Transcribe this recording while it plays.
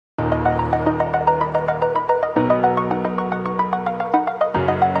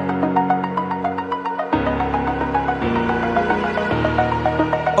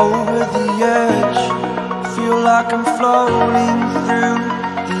like I'm floating through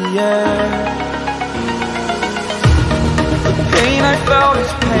the air. The pain I felt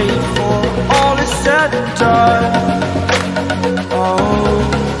is paid for, all is said and done.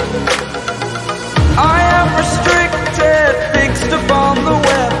 Oh, I am restricted, fixed upon the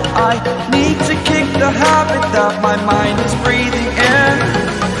web. I need to kick the habit that my mind is breathing in.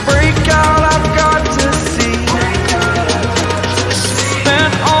 Break out, I've got to see.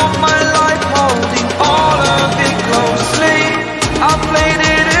 Spent all my life holding all of it closely. I played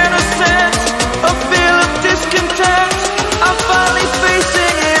it innocent, a feel of discontent. I'm finally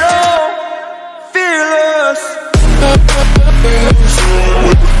facing it all, fearless.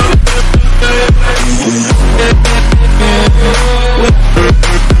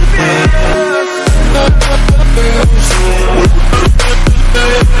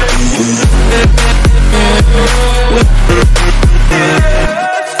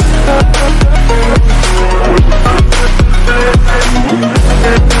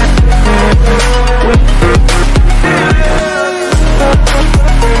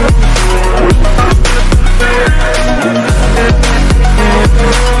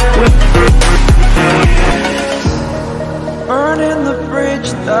 Burning the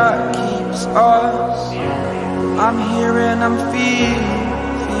bridge that keeps us. I'm here and I'm feeling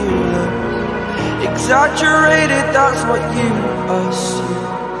exaggerated, that's what you assume.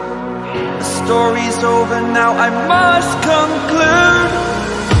 The story's over now, I must conclude.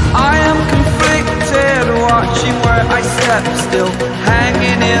 I am conflicted, watching where I step still,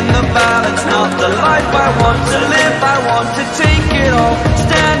 hanging in the balance. Not the life I want to live, I want to take it all.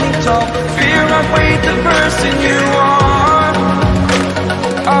 Standing tall, fear I've weighed the person you are.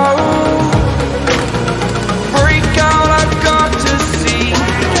 Oh, break out, I've got to see.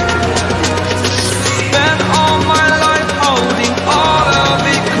 Spent all my life holding all of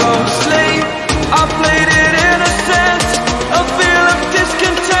it closely. I played it innocent, a feel of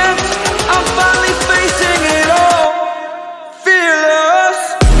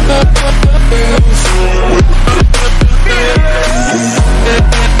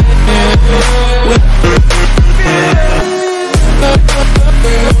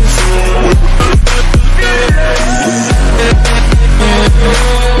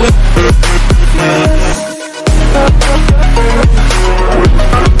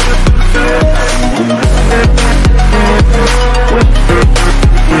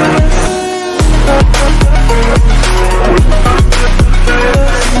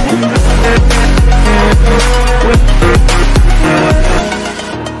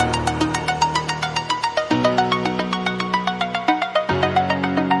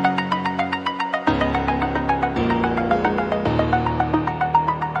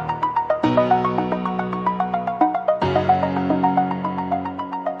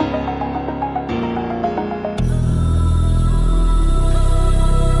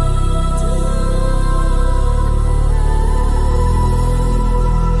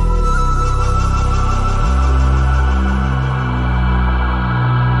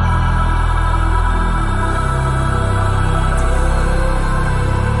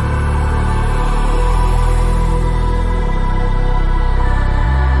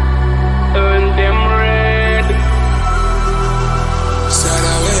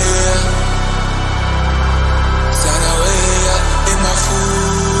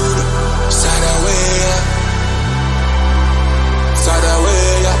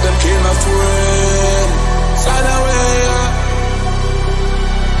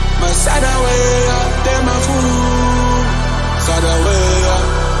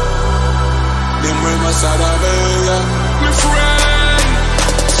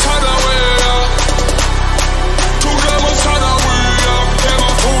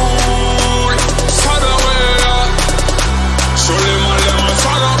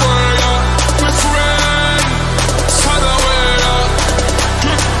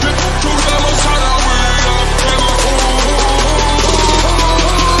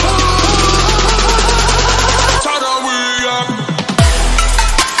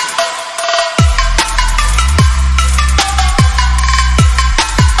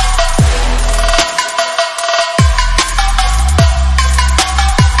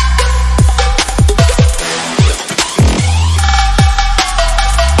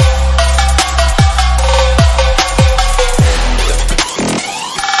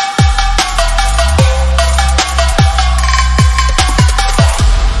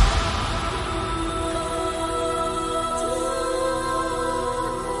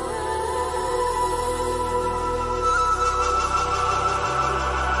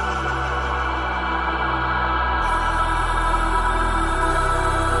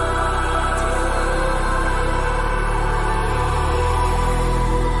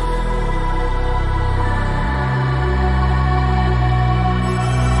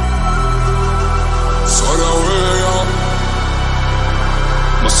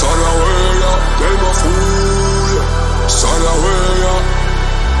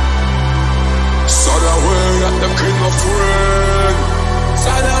friend.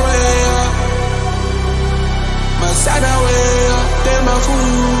 Side away, my side away, they my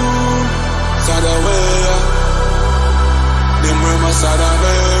fool. Side away, them where my side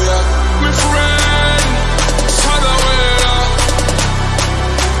away, my friend. Side away,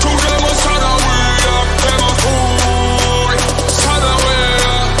 to them my side away, they my fool. Side away,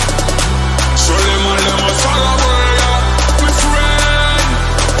 so them my side away, my friend.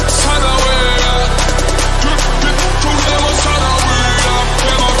 Side away, to them my side away,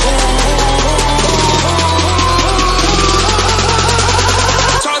 they my fool.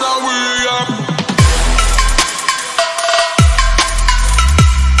 Side away.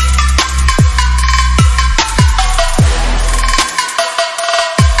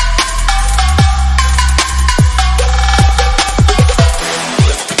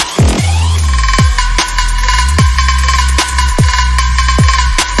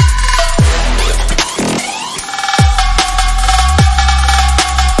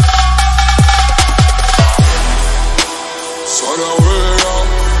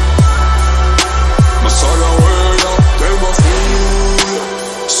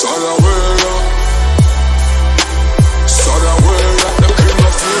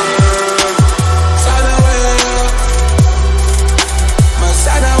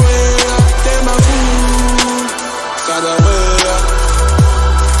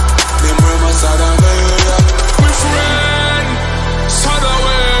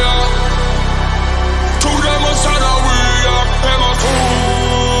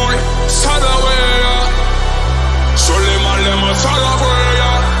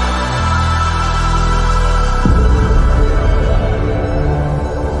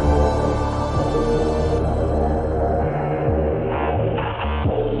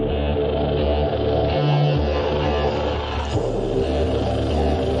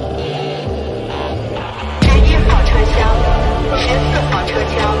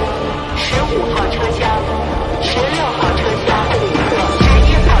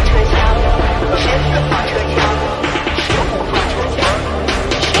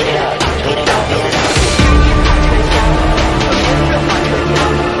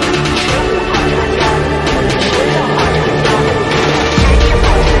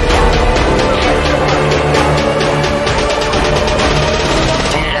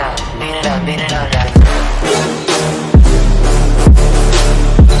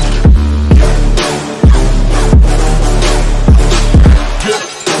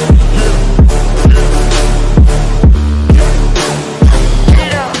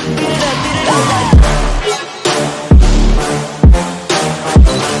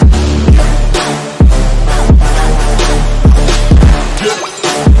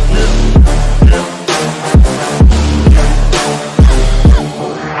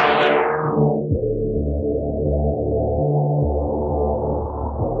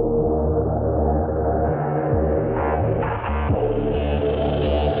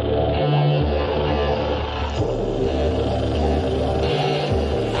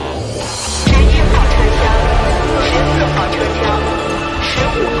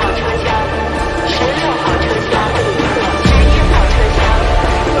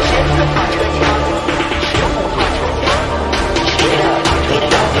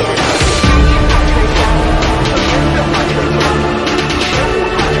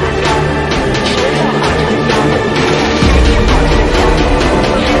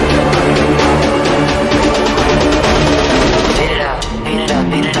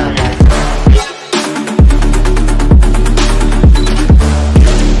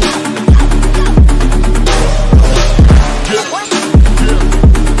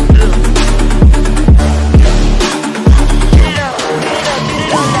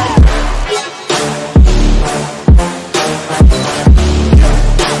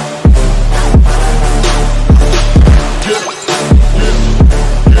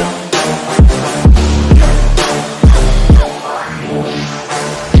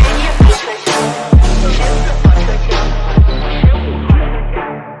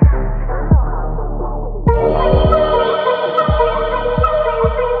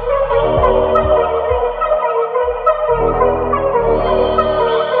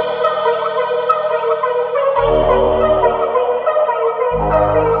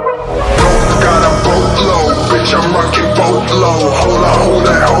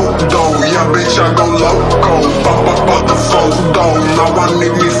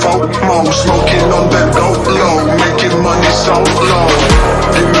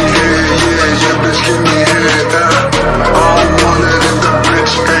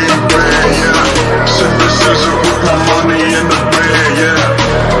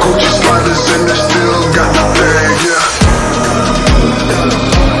 Gucci sliders and they still got the bag, yeah.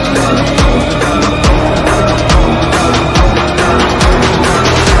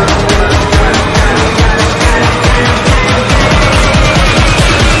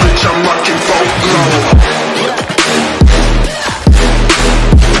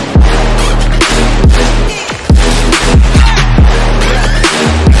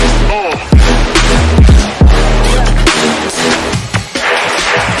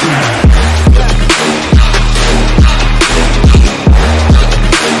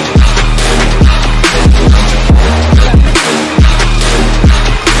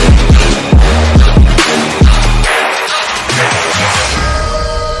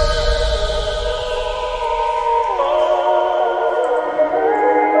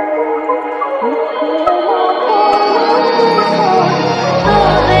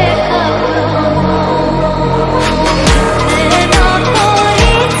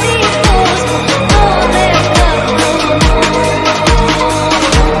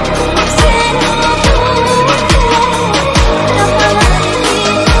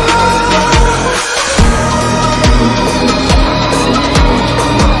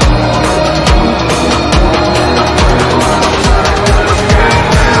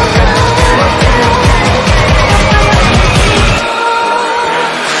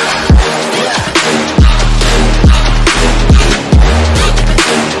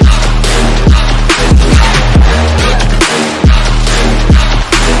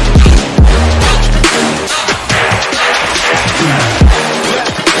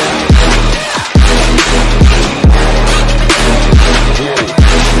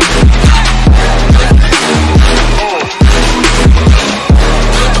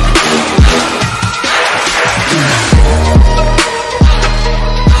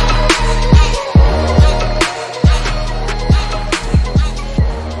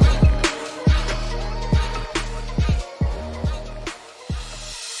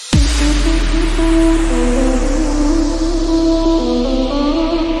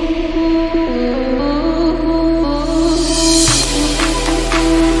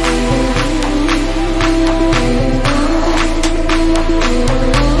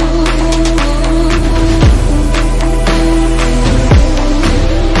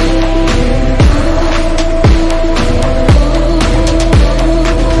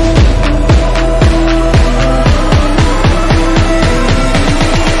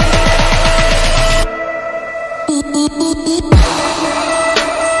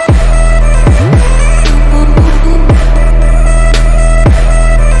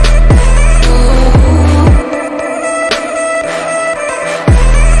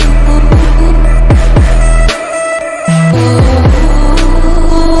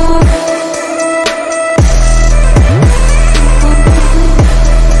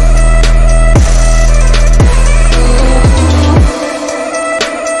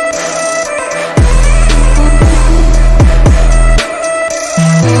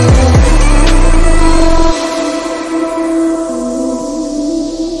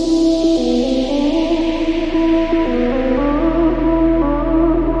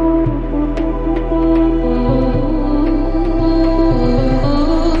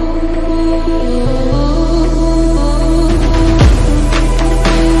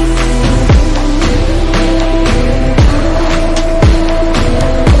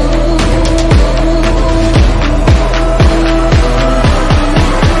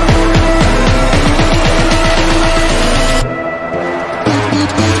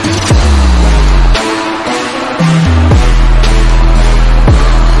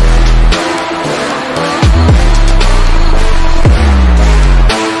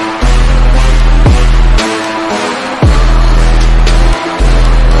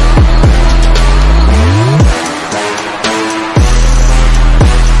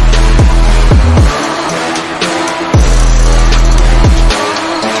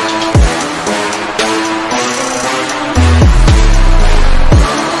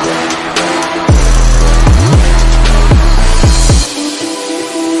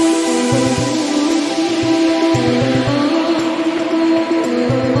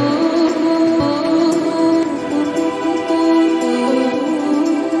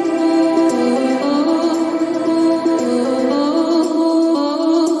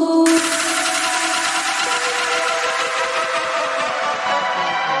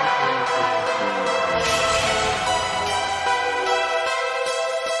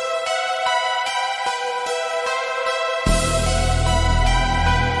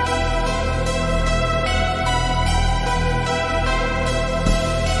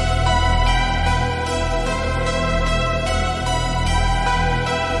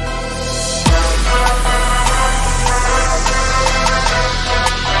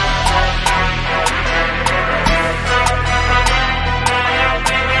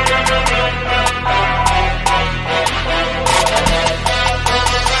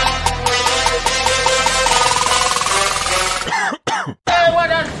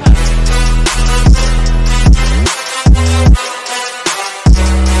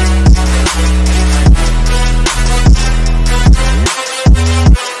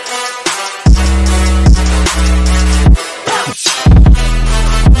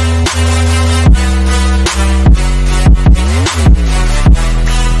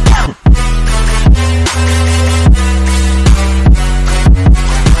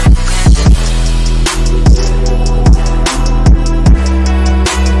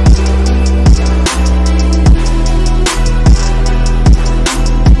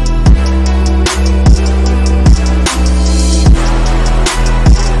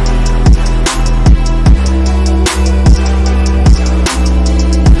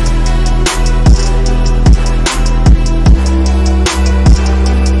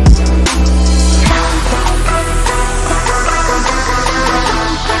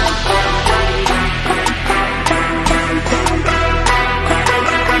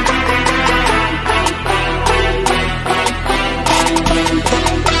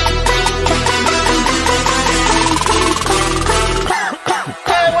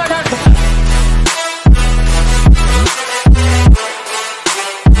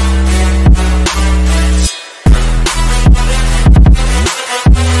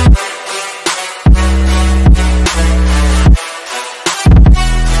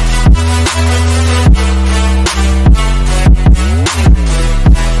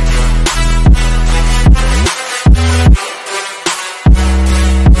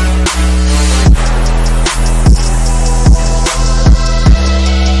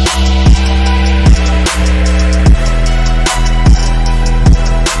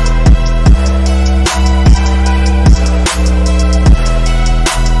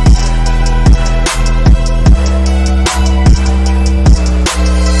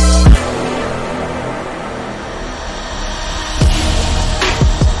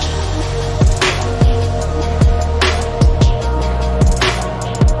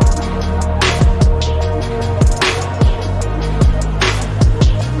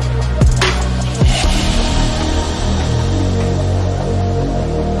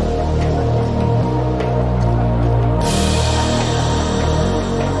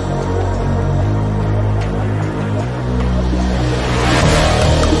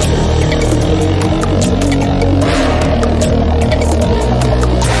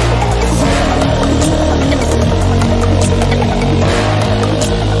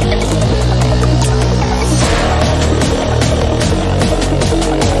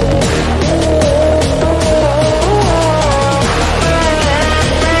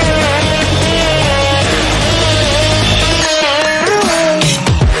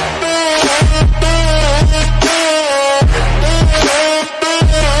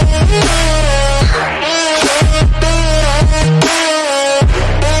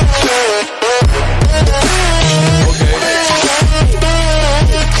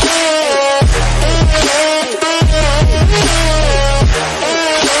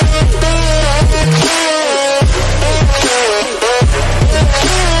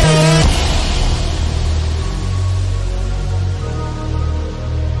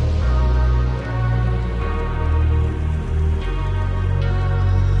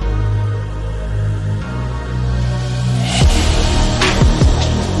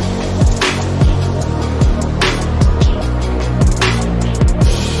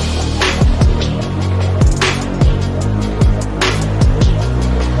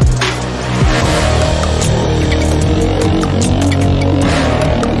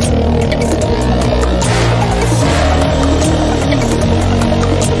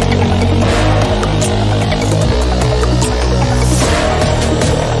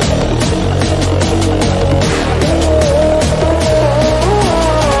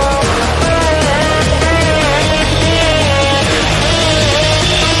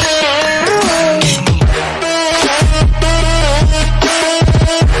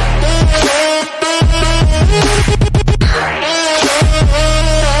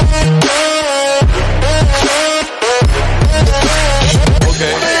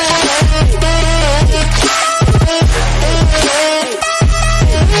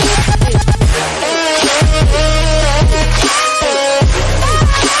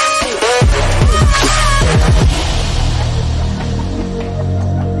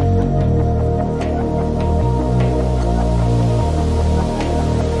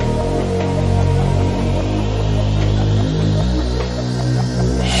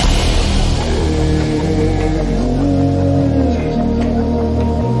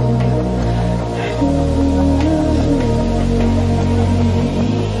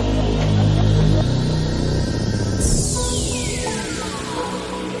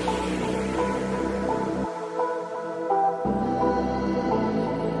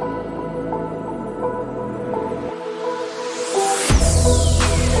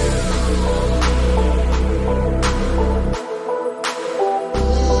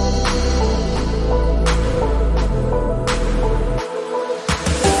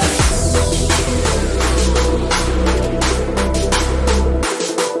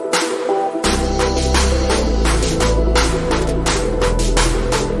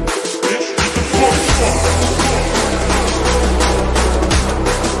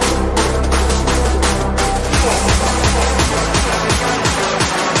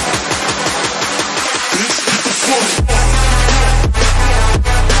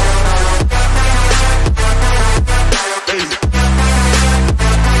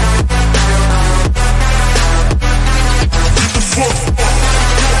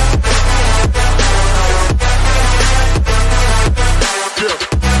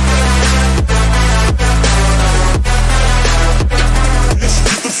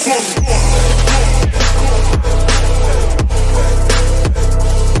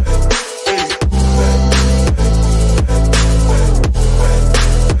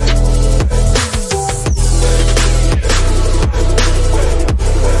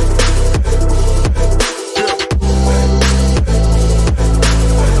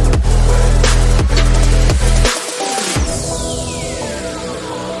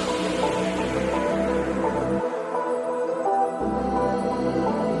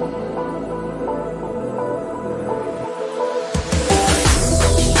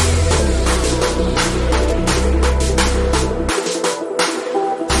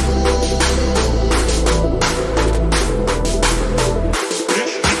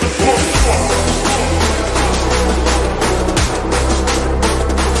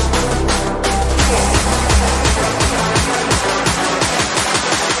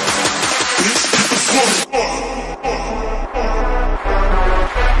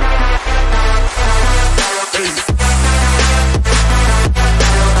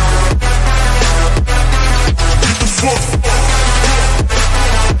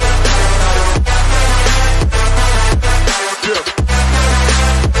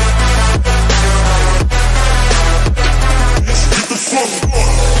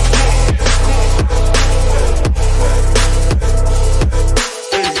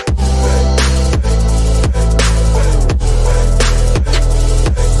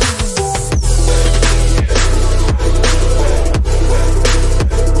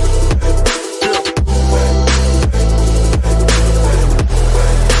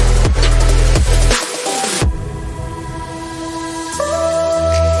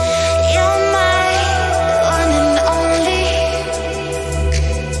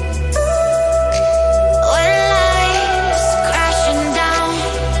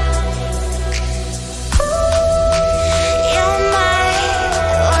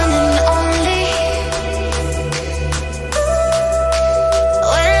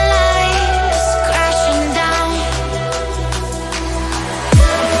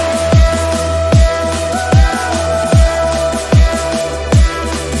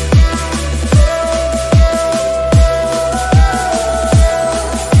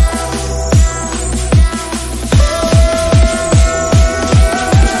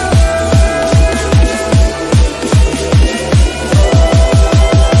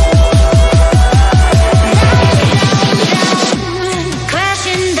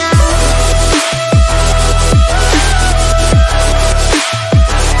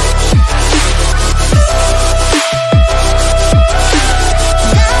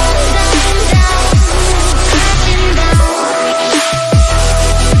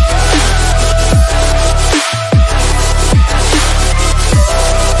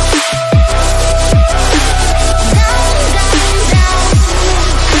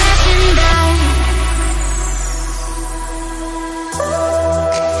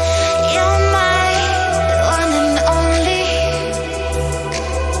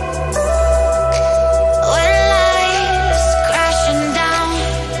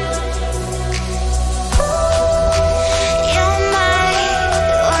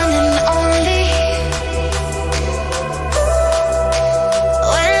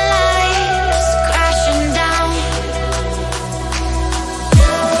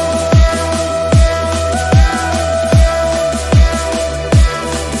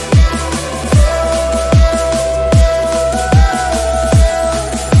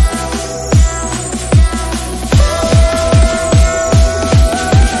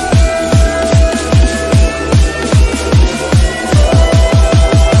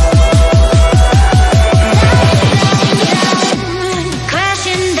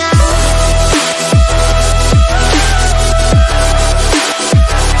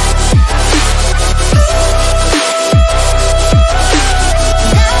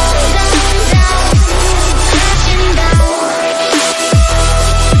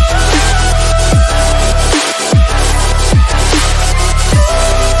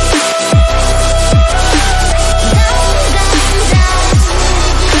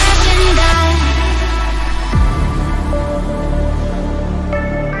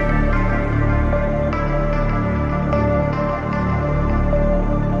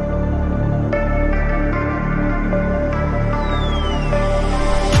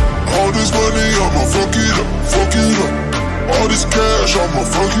 I'ma fuck it up, fuck it up. All this cash, I'ma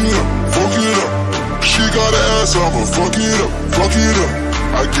fuck it up, fuck it up. She got an ass, I'ma fuck it up, fuck it up.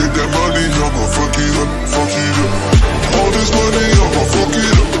 I get that money, I'ma fuck it up, fuck it up. All this money, I'ma fuck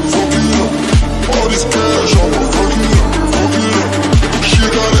it up, fuck it up. All this cash, I'ma fuck it up, fuck it up. She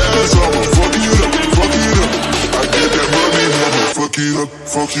got an ass, I'ma fuck it up, fuck it up. I get that money, I'ma fuck it up,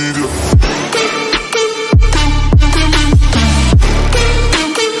 fuck it up.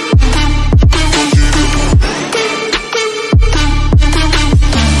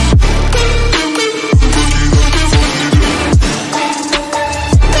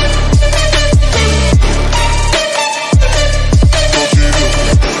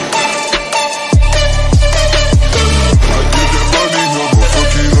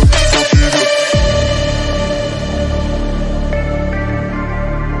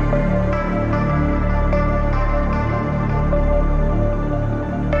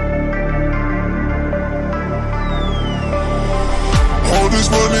 All this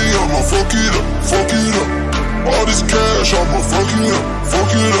money, I'ma fuck it up, fuck it up. All this cash, I'ma fuck it up,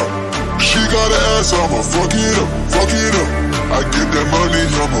 fuck it up. She got an ass, I'ma fuck it up, fuck it up. I get that money,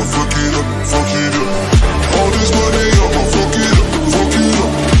 I'ma fuck it up, fuck it up. All this money, I'ma fuck it up, fuck it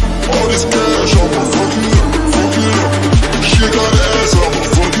up. All this cash, I'ma fuck it up, fuck it up. She got an ass, I'ma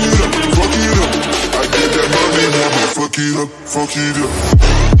fuck it up, fuck it up. I get that money, I'ma fuck it up, fuck it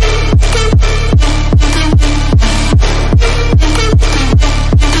up.